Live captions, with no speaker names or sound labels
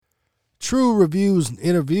True Reviews and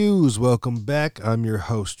Interviews. Welcome back. I'm your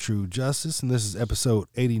host, True Justice, and this is episode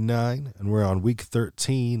 89, and we're on week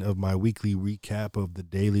 13 of my weekly recap of the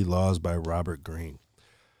Daily Laws by Robert Greene.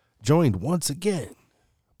 Joined once again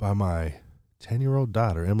by my 10-year-old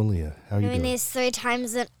daughter, Emilia. How you doing? These 3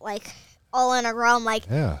 times, all in a row. I'm like,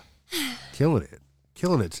 yeah, killing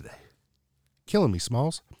it today. Killing me,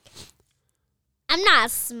 Smalls. I'm not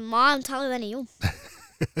small. I'm taller than you.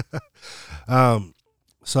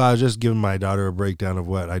 So I was just giving my daughter a breakdown of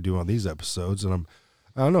what I do on these episodes, and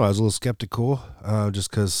I don't know, I was a little skeptical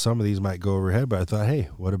just because some of these might go over her head, but I thought, hey,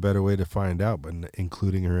 what a better way to find out, but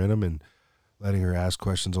including her in them and letting her ask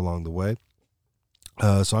questions along the way.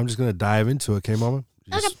 So I'm just going to dive into it, okay, Mama?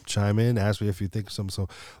 Just chime in, ask me if you think of something. So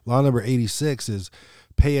law number 86 is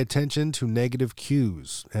pay attention to negative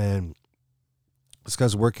cues, and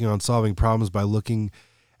discuss working on solving problems by looking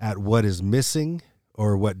at what is missing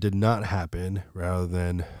or what did not happen, rather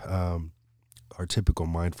than our typical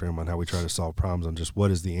mind frame on how we try to solve problems on just what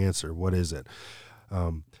is the answer, what is it.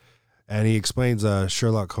 And he explains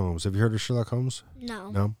Sherlock Holmes. Have you heard of Sherlock Holmes?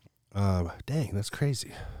 No. Dang, that's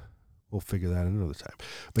crazy. We'll figure that another time.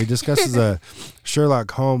 But he discusses a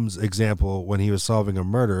Sherlock Holmes example when he was solving a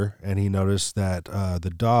murder, and he noticed that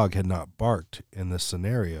the dog had not barked in the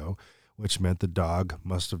scenario, which meant the dog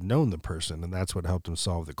must have known the person, and that's what helped him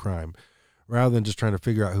solve the crime. Rather than just trying to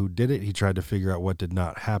figure out who did it, he tried to figure out what did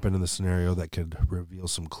not happen in the scenario that could reveal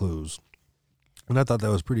some clues. And I thought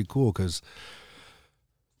that was pretty cool because,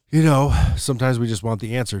 you know, sometimes we just want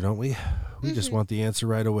the answer, don't we? We just want the answer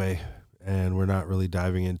right away, and we're not really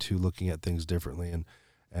diving into looking at things differently.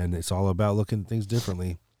 And it's all about looking at things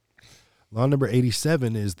differently. Law number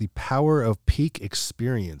 87 is the power of peak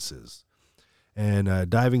experiences. And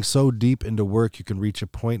diving so deep into work, you can reach a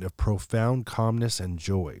point of profound calmness and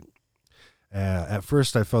joy. At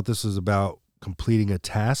first, I felt this was about completing a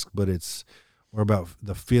task, but it's more about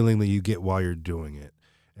the feeling that you get while you're doing it.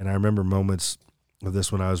 And I remember moments of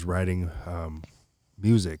this when I was writing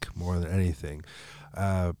music more than anything.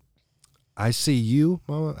 I see you,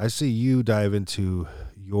 Mama. I see you dive into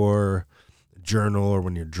your journal or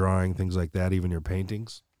when you're drawing, things like that, even your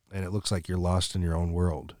paintings, and it looks like you're lost in your own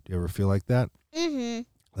world. Do you ever feel like that? Mm-hmm.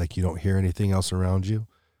 Like you don't hear anything else around you?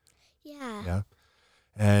 Yeah. Yeah.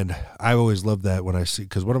 And I always love that when I see,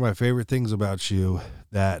 because one of my favorite things about you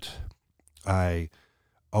that I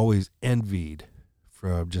always envied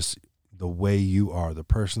from just the way you are, the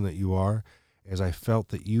person that you are, is I felt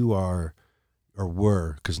that you are, or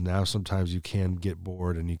were, because now sometimes you can get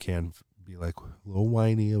bored and you can be like a little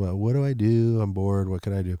whiny about what do I do? I'm bored. What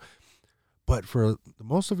can I do? But for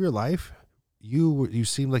most of your life, you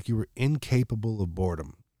seemed like you were incapable of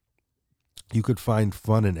boredom. You could find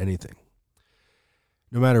fun in anything.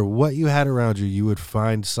 No matter what you had around you, you would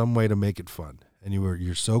find some way to make it fun. And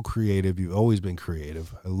you're so creative. You've always been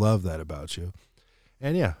creative. I love that about you.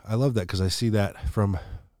 And yeah, I love that because I see that from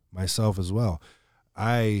myself as well.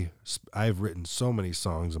 I've written so many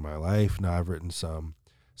songs in my life. Now I've written some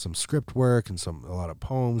script work and a lot of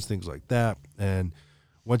poems, things like that. And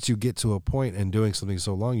once you get to a point in doing something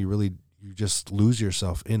so long, you just lose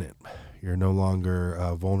yourself in it. You're no longer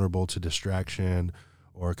vulnerable to distraction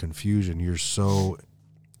or confusion. You're so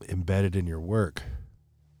embedded in your work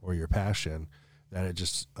or your passion that it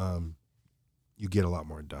just you get a lot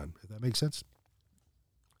more done. If that makes sense.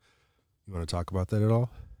 You want to talk about that at all?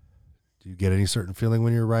 Do you get any certain feeling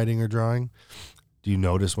when you're writing or drawing? Do you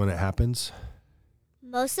notice when it happens?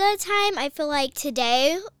 Most of the time, I feel like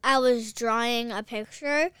today I was drawing a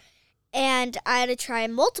picture and I had to try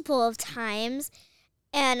multiple of times.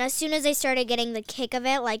 And as soon as I started getting the kick of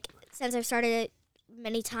it, like since I've started it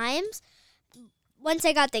many times, once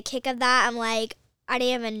I got the kick of that, I'm like, I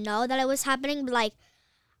didn't even know that it was happening. But like,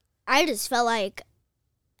 I just felt like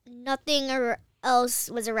nothing else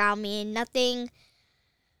was around me. Nothing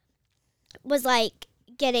was like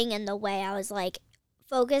getting in the way. I was like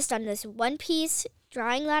focused on this one piece,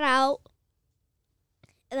 drawing that out.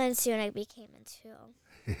 And then soon I became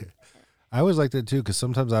into. I always like that too, because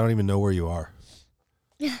sometimes I don't even know where you are.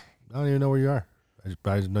 I don't even know where you are.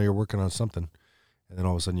 I just know you're working on something. And then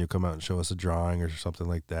all of a sudden you'll come out and show us a drawing or something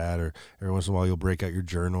like that. Or every once in a while you'll break out your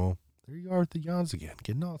journal. There you are with the yawns again,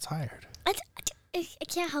 getting all tired. I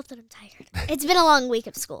can't help that I'm tired. It's been a long week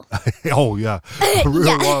of school. Oh, yeah. A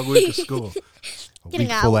real long week of school. A Getting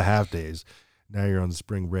week out. full of half days. Now you're on the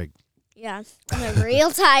spring break. Yeah, I'm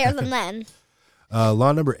real tired than then.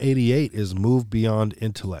 Law number 88 is move beyond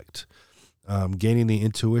intellect. Gaining the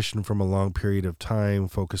intuition from a long period of time,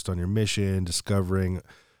 focused on your mission, discovering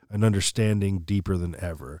an understanding deeper than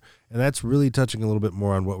ever. And that's really touching a little bit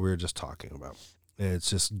more on what we were just talking about. It's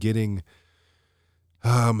just getting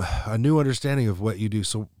a new understanding of what you do.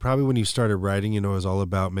 So probably when you started writing, it was all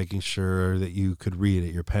about making sure that you could read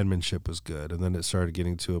it. Your penmanship was good. And then it started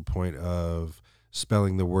getting to a point of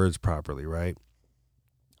spelling the words properly, right?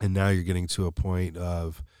 And now you're getting to a point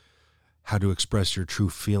of how to express your true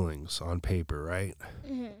feelings on paper, right?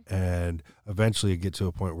 Mm-hmm. And eventually you get to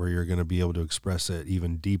a point where you're going to be able to express it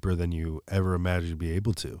even deeper than you ever imagined you'd be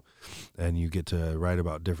able to. And you get to write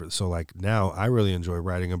about different. So like now I really enjoy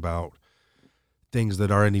writing about things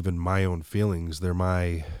that aren't even my own feelings. They're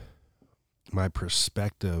my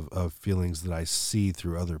perspective of feelings that I see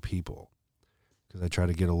through other people, because I try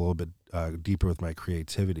to get a little bit deeper with my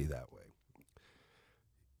creativity that way.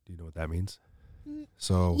 Do you know what that means?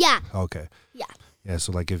 So Yeah. Okay. Yeah.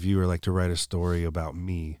 So like if you were like to write a story about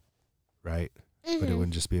me, right? Mm-hmm. But it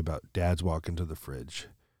wouldn't just be about Dad's walking to the fridge,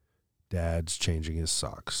 Dad's changing his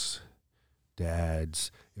socks,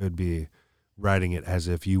 it would be writing it as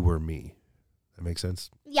if you were me. That makes sense?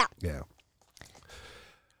 Yeah. Yeah.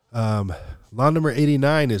 Law number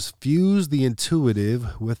 89 is fuse the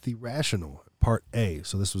intuitive with the rational, part A.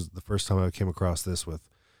 So this was the first time I came across this with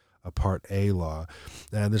a part A law.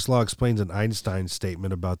 And this law explains an Einstein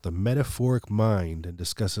statement about the metaphoric mind and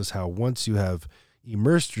discusses how once you have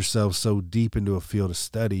immersed yourself so deep into a field of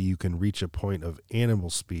study, you can reach a point of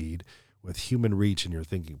animal speed with human reach in your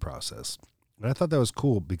thinking process. And I thought that was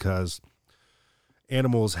cool because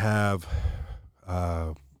animals have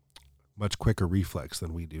much quicker reflex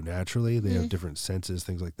than we do naturally. They have different senses,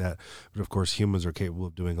 things like that. But of course, humans are capable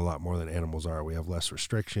of doing a lot more than animals are. We have less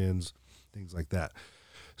restrictions, things like that.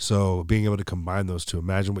 So being able to combine those two,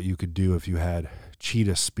 imagine what you could do if you had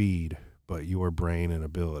cheetah speed, but your brain and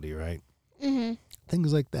ability, right? Mm-hmm.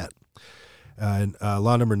 Things like that. And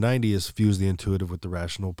law number 90 is fuse the intuitive with the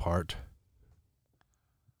rational, part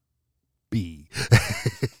B.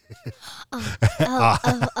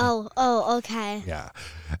 Okay. Yeah.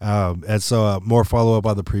 And so more follow-up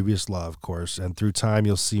on the previous law, of course. And through time,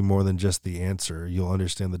 you'll see more than just the answer. You'll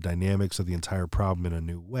understand the dynamics of the entire problem in a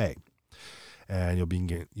new way. And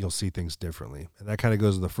you'll see things differently. And that kind of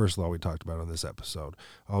goes to the first law we talked about on this episode,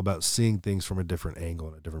 all about seeing things from a different angle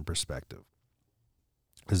and a different perspective.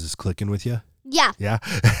 Is this clicking with you? Yeah. Yeah.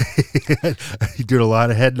 You're doing a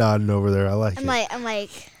lot of head nodding over there. I like it. I'm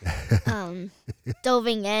like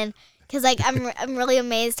doving in because like I'm really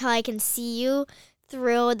amazed how I can see you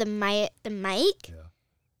through the mic. Yeah.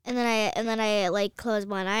 And then I like close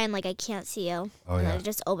one eye and like I can't see you. Oh, and yeah. I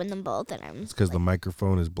just open them both and I'm. It's because like, the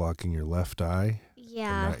microphone is blocking your left eye.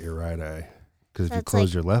 Yeah. And not your right eye. Because if you That's close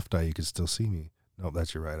like- your left eye, you can still see me. Nope,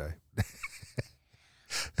 that's your right eye.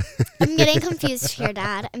 I'm getting confused here,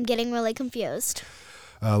 Dad. I'm getting really confused.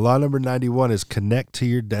 Law number 91 is connect to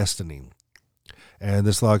your destiny. And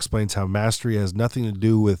this law explains how mastery has nothing to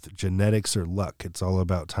do with genetics or luck. It's all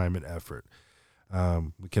about time and effort.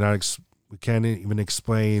 We can't even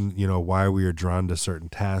explain, why we are drawn to certain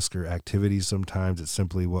tasks or activities. Sometimes it's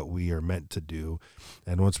simply what we are meant to do.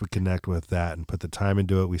 And once we connect with that and put the time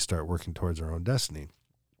into it, we start working towards our own destiny.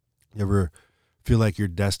 You ever feel like you're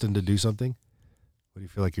destined to do something? What do you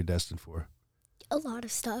feel like you're destined for? A lot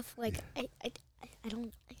of stuff. Like Yeah. I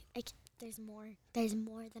don't. There's more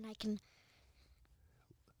than I can.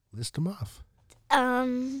 List them off.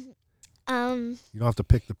 You You don't have to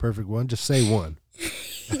pick the perfect one. Just say one.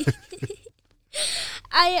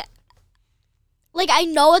 I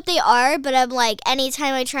know what they are, but I'm like,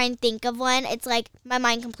 anytime I try and think of one, it's like my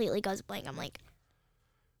mind completely goes blank. I'm like,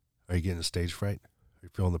 Are you getting a stage fright? Are you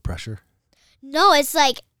feeling the pressure? no, it's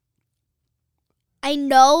like I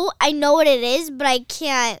know what it is, but I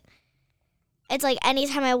can't. It's like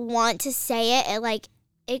anytime I want to say it,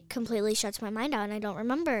 it completely shuts my mind out and I don't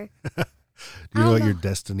remember. Do you know what know. your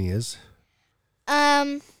destiny is?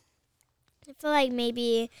 I feel like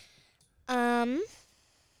maybe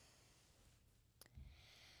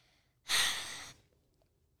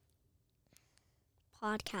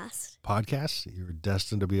podcast. Podcast? You're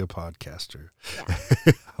destined to be a podcaster. Yeah.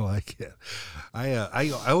 I like it.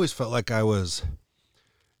 I always felt like I was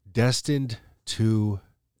destined to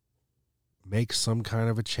make some kind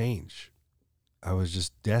of a change. I was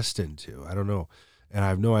just destined to. I don't know. And I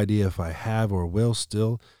have no idea if I have or will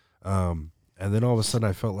still. And then all of a sudden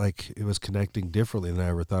I felt like it was connecting differently than I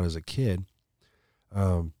ever thought as a kid.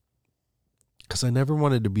 Because I never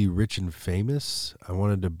wanted to be rich and famous. I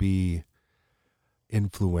wanted to be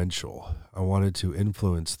influential. I wanted to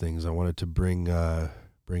influence things. I wanted to bring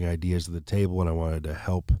ideas to the table, and I wanted to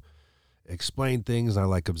help explain things. I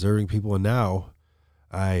like observing people, and now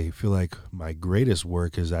I feel like my greatest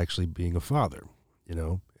work is actually being a father,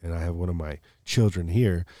 and I have one of my children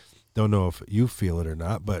here. Don't know if you feel it or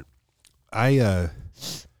not, but I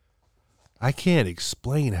I can't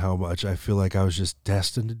explain how much I feel like I was just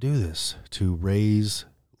destined to do this, to raise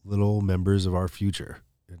little members of our future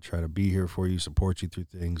and try to be here for you, support you through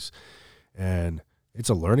things. And it's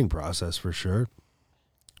a learning process for sure.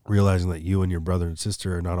 Realizing that you and your brother and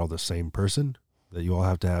sister are not all the same person, that you all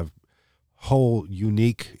have to have whole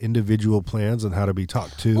unique individual plans on how to be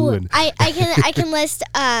talked to. Ooh, and I can list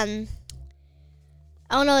I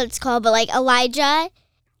don't know what it's called, but like Elijah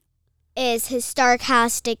is his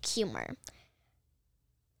sarcastic humor.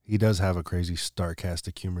 He does have a crazy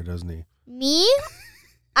sarcastic humor, doesn't he? Me?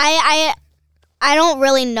 I don't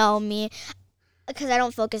really know me because I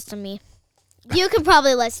don't focus on me. You could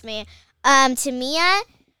probably list me. Tamia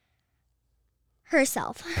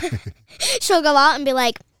herself. She'll go out and be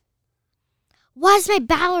like, "Why's my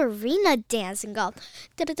ballerina dance?" and go.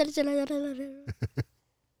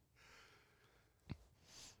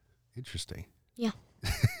 Interesting. Yeah.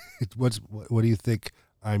 What do you think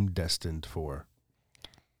I'm destined for?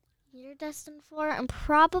 You're destined for? I'm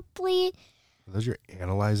probably. Are those your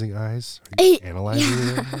analyzing eyes? Are you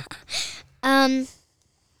analyzing them?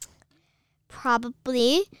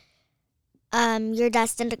 Probably. You're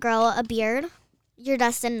destined to grow a beard. You're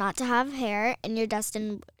destined not to have hair, and you're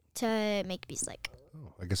destined to make me sick.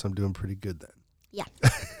 Oh, I guess I'm doing pretty good then. Yeah.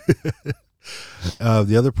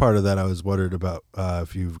 The other part of that I was wondering about,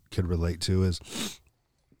 if you could relate to, is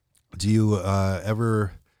do you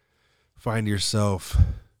ever find yourself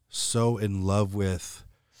so in love with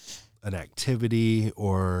an activity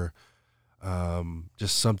or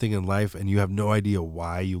just something in life and you have no idea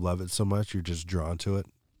why you love it so much? You're just drawn to it?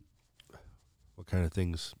 What kind of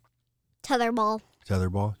things? Tetherball.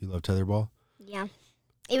 Tetherball? You love tetherball? Yeah.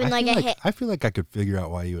 Even like a hit. I feel like I could figure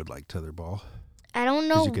out why you would like tetherball. I don't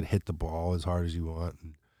know. Because you can hit the ball as hard as you want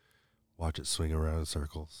and watch it swing around in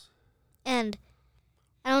circles. And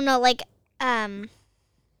I don't know, like, do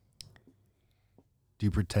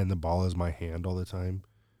you pretend the ball is my hand all the time?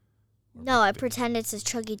 No, I pretend it's a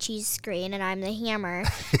Chuck E. Cheese screen and I'm the hammer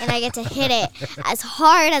and I get to hit it as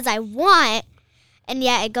hard as I want, and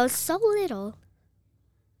yet it goes so little.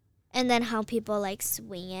 And then how people like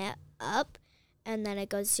swing it up and then it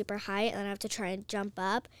goes super high and then I have to try and jump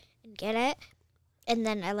up and get it. And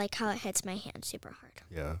then I like how it hits my hand super hard.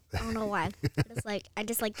 Yeah. I don't know why. I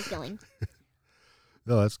just like the feeling.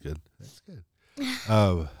 No, that's good. That's good.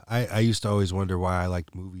 I used to always wonder why I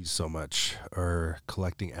liked movies so much, or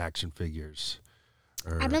collecting action figures.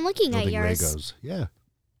 Or I've been looking at yours. Legos. Yeah.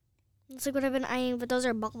 It's like what I've been eyeing, but those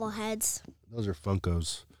are bobbleheads. Those are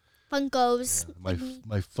Funkos. Funkos. Yeah,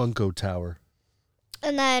 my Funko tower.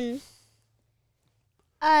 And then,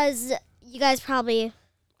 as you guys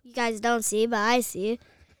don't see, but I see.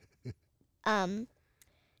 Dad's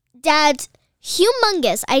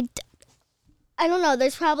humongous. I don't know.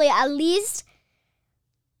 There's probably at least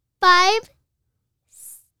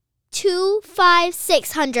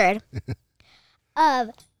 600 of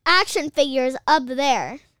action figures up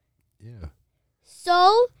there. Yeah.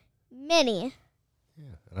 So many.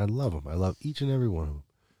 Yeah, and I love them. I love each and every one of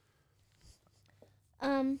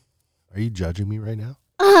them. Are you judging me right now?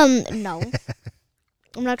 No.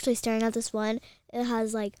 I'm actually staring at this one. It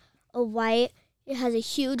has like it has a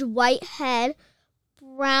huge white head,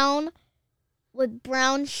 brown with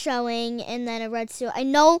brown showing, and then a red suit. I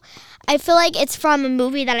feel like it's from a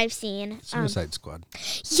movie that I've seen. Suicide Squad.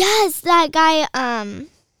 Yes, that guy,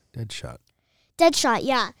 Deadshot,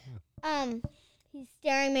 yeah. He's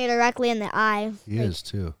staring me directly in the eye. He is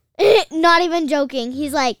too. Not even joking.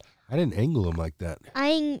 He's like, I didn't angle him like that.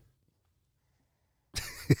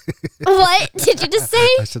 What did you just say?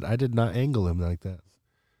 I said I did not angle him like that.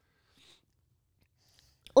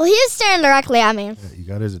 Well, he was staring directly at me. Yeah, you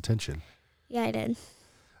got his attention. Yeah, I did.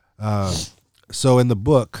 So in the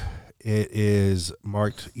book, it is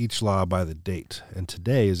marked each law by the date, and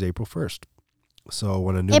today is April 1st. So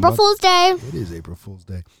when a new April Fool's Day. It is April Fool's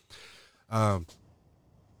Day. So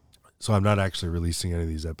I'm not actually releasing any of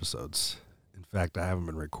these episodes. In fact, I haven't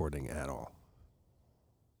been recording at all.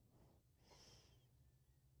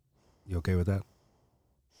 You okay with that?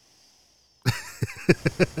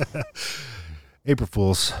 April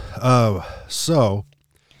Fools. So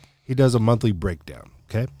he does a monthly breakdown,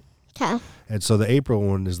 okay? Okay. And so the April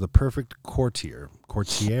one is the perfect courtier.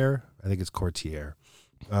 Courtier? I think it's courtier.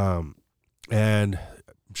 And I'm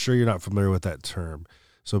sure you're not familiar with that term.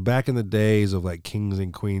 So back in the days of like kings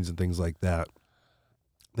and queens and things like that,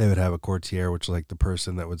 they would have a courtier, which is like the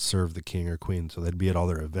person that would serve the king or queen. So they'd be at all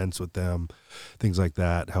their events with them, things like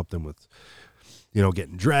that, help them with,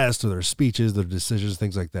 getting dressed or their speeches, their decisions,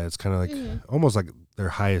 things like that. It's kind of like almost like their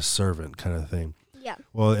highest servant kind of thing. Yeah.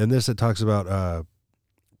 Well, in this, it talks about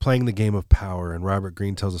playing the game of power. And Robert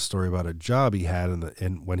Greene tells a story about a job he had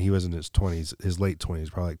when he was in his 20s, his late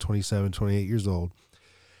 20s, probably like 27, 28 years old.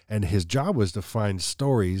 And his job was to find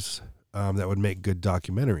stories that would make good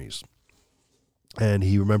documentaries. And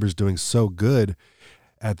he remembers doing so good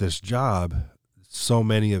at this job, so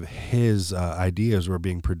many of his ideas were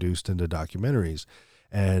being produced into documentaries.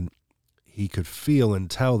 And he could feel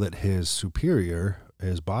and tell that his superior,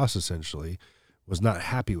 his boss essentially, was not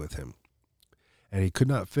happy with him. And he could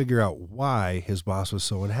not figure out why his boss was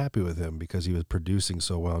so unhappy with him, because he was producing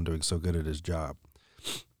so well and doing so good at his job.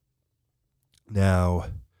 Now,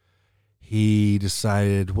 he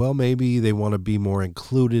decided, well, maybe they want to be more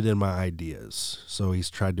included in my ideas. So he's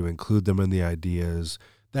tried to include them in the ideas.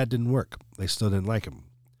 That didn't work. They still didn't like him.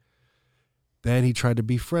 Then he tried to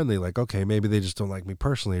be friendly, like, okay, maybe they just don't like me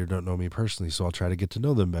personally or don't know me personally, so I'll try to get to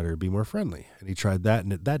know them better, be more friendly. And he tried that,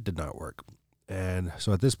 and that did not work. And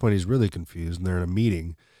so at this point, he's really confused, and they're in a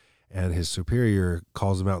meeting, and his superior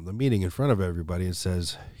calls him out in the meeting in front of everybody and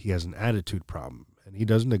says he has an attitude problem. And he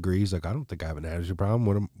doesn't agree. He's like, I don't think I have an attitude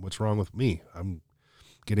problem. What's wrong with me? I'm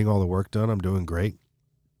getting all the work done. I'm doing great.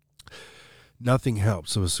 Nothing helped.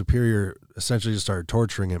 So his superior essentially just started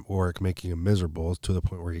torturing him at work, making him miserable to the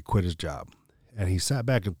point where he quit his job. And he sat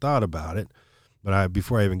back and thought about it. But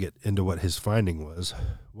before I even get into what his finding was,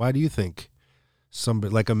 why do you think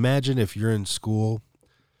somebody, like, imagine if you're in school,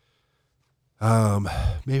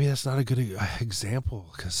 maybe that's not a good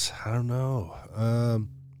example, because I don't know.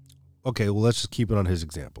 Okay, well, let's just keep it on his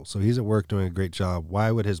example. So he's at work doing a great job. Why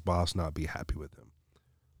would his boss not be happy with him?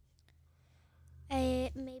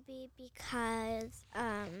 Maybe because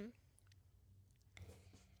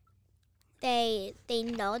they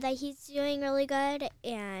know that he's doing really good,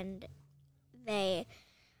 and I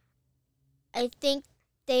think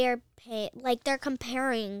they are they're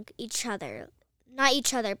comparing each other, not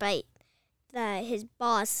each other, but his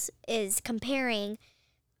boss is comparing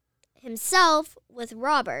himself with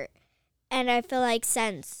Robert. And I feel like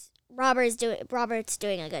since Robert's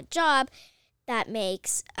doing a good job, that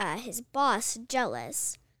makes his boss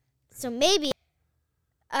jealous. So maybe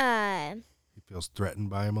he feels threatened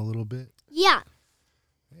by him a little bit. Yeah.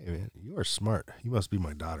 Hey man, you are smart. You must be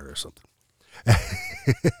my daughter or something.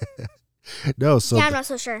 No, so yeah, I'm not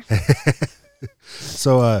so sure.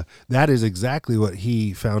 So that is exactly what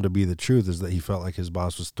he found to be the truth, is that he felt like his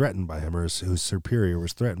boss was threatened by him, or his superior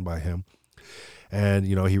was threatened by him. And,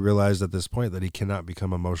 he realized at this point that he cannot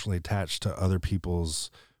become emotionally attached to other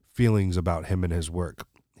people's feelings about him and his work.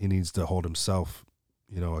 He needs to hold himself,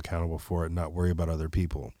 accountable for it and not worry about other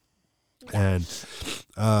people. Yeah.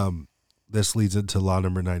 And this leads into law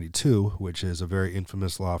number 92, which is a very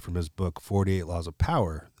infamous law from his book, 48 Laws of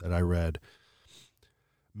Power, that I read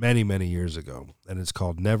many, many years ago. And it's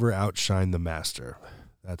called Never Outshine the Master.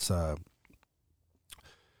 That's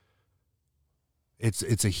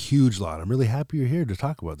It's a huge lot. I'm really happy you're here to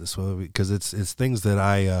talk about this one, because it's things that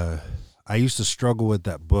I used to struggle with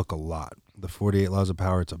that book a lot. The 48 Laws of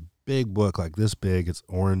Power. It's a big book, like this big. It's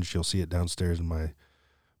orange. You'll see it downstairs in my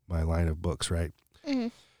line of books, right? Mm-hmm.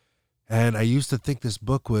 And I used to think this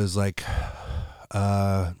book was like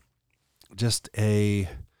just a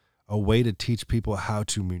way to teach people how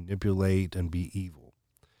to manipulate and be evil.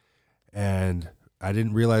 And I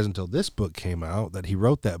didn't realize until this book came out that he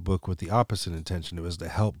wrote that book with the opposite intention. It was to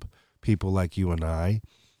help people like you and I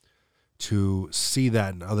to see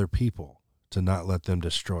that in other people, to not let them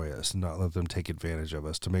destroy us, not let them take advantage of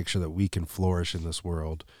us, to make sure that we can flourish in this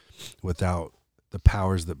world without the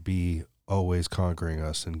powers that be always conquering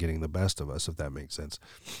us and getting the best of us, if that makes sense.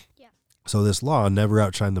 Yeah. So this law, never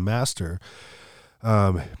outshine the master,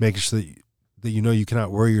 making sure that you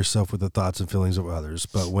cannot worry yourself with the thoughts and feelings of others.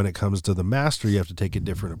 But when it comes to the master, you have to take a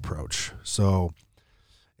different approach. So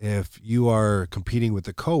if you are competing with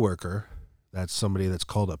a coworker, that's somebody that's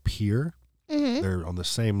called a peer. Mm-hmm. They're on the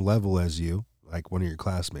same level as you, like one of your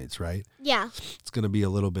classmates, right? Yeah. It's going to be a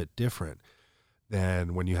little bit different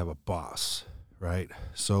than when you have a boss, right?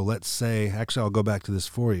 So let's say, actually, I'll go back to this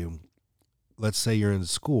for you. Let's say you're in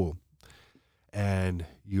school and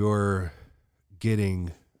you're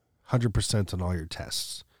getting 100% on all your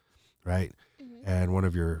tests, right? Mm-hmm. And one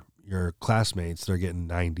of your classmates, they're getting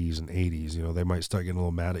 90s and 80s. They might start getting a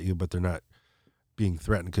little mad at you, but they're not being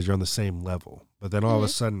threatened because you're on the same level. But then all of a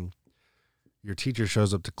sudden, your teacher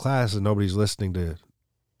shows up to class and nobody's listening to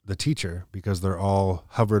the teacher because they're all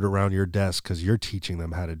hovered around your desk because you're teaching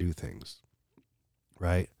them how to do things,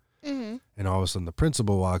 right? Mm-hmm. And all of a sudden, the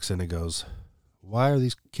principal walks in and goes, "Why are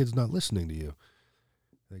these kids not listening to you?"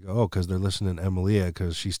 They go, "Oh, because they're listening to Emilia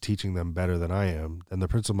because she's teaching them better than I am." Then the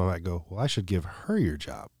principal might go, "Well, I should give her your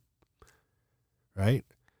job." Right?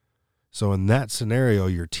 So in that scenario,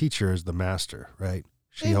 your teacher is the master, right?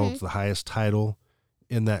 She Mm-hmm. holds the highest title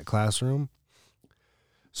in that classroom.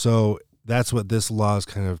 So that's what this law is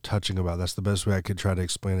kind of touching about. That's the best way I could try to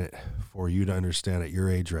explain it for you to understand at your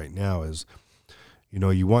age right now is,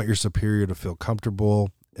 you want your superior to feel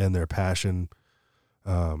comfortable in their passion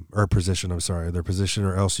or position, their position,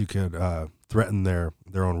 or else you could threaten their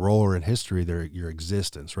own role or in history, your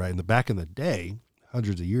existence, right? In the back in the day,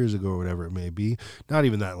 hundreds of years ago or whatever it may be, not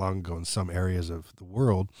even that long ago in some areas of the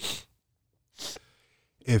world,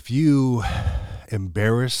 if you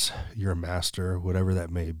embarrass your master, whatever that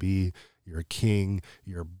may be, your king,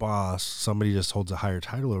 your boss, somebody just holds a higher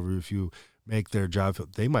title over you, if you make their job,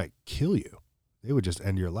 they might kill you. They would just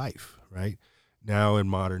end your life, right? Now in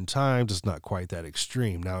modern times, it's not quite that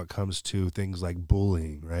extreme. Now it comes to things like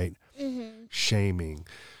bullying, right? Mm-hmm. Shaming,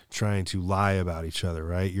 trying to lie about each other,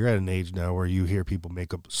 right? You're at an age now where you hear people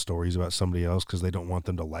make up stories about somebody else because they don't want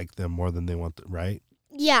them to like them more than they want them, right?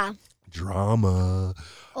 Yeah. Drama.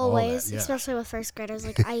 Always, that, yeah. especially with first graders.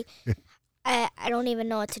 Like I don't even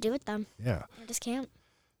know what to do with them. Yeah. I just can't.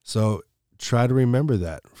 So try to remember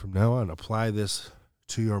that from now on. Apply this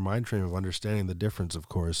to your mind frame of understanding the difference, of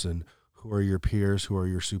course, and who are your peers, who are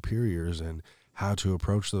your superiors, and how to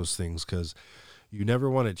approach those things, because you never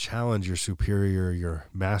want to challenge your superior, your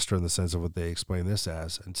master, in the sense of what they explain this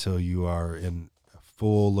as, until you are in a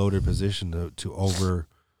full loaded position to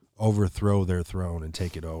overthrow their throne and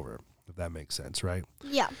take it over, if that makes sense, right?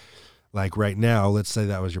 Yeah. Like right now, let's say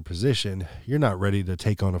that was your position. You're not ready to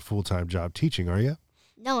take on a full-time job teaching, are you?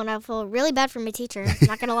 No, and I feel really bad for my teacher.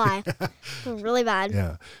 Not going to lie. I feel really bad.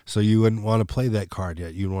 Yeah. So you wouldn't want to play that card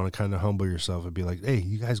yet. You'd want to kind of humble yourself and be like, hey,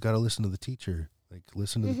 you guys got to listen to the teacher. Like,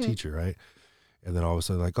 listen to the teacher, right? And then all of a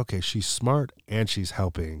sudden, like, okay, she's smart and she's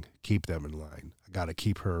helping keep them in line. I got to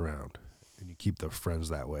keep her around. And you keep the friends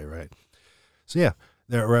that way, right? So, yeah,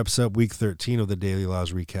 that wraps up week 13 of the Daily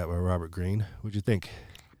Laws Recap by Robert Greene. What'd you think?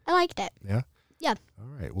 I liked it. Yeah? Yeah.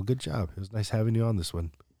 All right. Well, good job. It was nice having you on this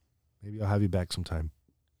one. Maybe I'll have you back sometime.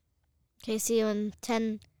 Okay, see you in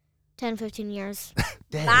 10, 15 years.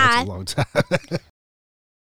 Damn, Bye. that's a long time.